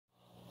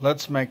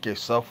Let's make a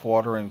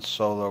self-watering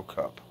solo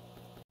cup.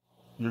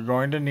 You're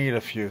going to need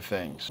a few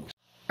things,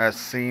 as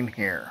seen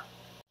here.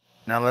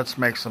 Now let's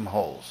make some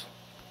holes.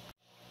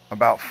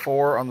 About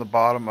 4 on the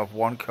bottom of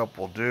 1 cup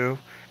will do,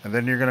 and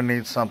then you're going to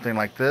need something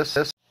like this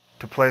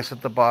to place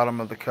at the bottom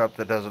of the cup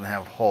that doesn't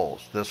have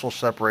holes. This will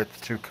separate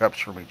the 2 cups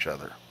from each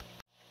other.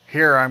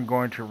 Here I'm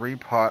going to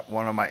repot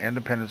one of my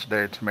Independence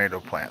Day tomato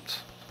plants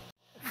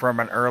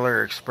from an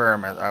earlier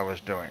experiment I was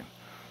doing.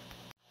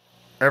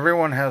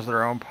 Everyone has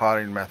their own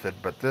potting method,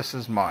 but this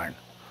is mine.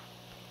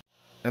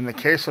 In the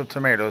case of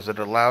tomatoes, it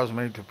allows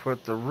me to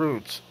put the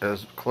roots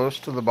as close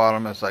to the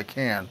bottom as I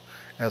can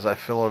as I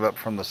fill it up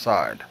from the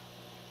side.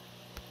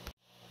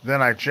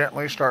 Then I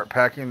gently start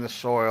packing the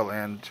soil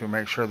in to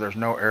make sure there's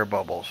no air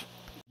bubbles.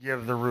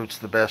 Give the roots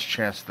the best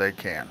chance they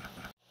can.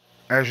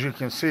 As you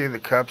can see, the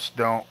cups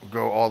don't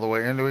go all the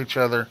way into each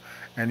other,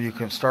 and you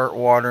can start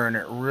watering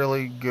it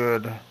really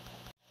good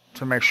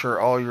to make sure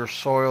all your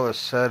soil is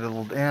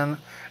settled in,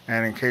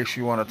 and in case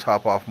you want to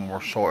top off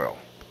more soil.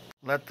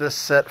 Let this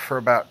set for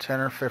about 10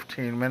 or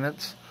 15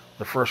 minutes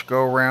the first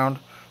go round,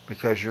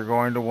 because you're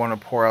going to want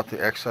to pour out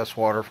the excess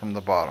water from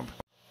the bottom.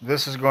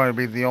 This is going to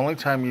be the only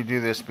time you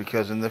do this,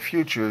 because in the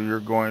future you're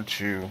going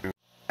to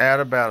add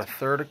about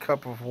 1/3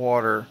 cup of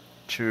water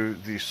to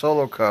the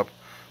solo cup,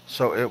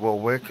 so it will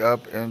wick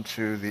up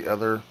into the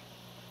other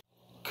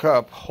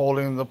cup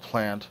holding the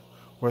plant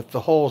with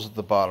the holes at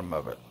the bottom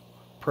of it.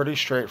 Pretty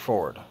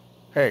straightforward.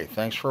 Hey,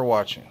 thanks for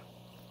watching.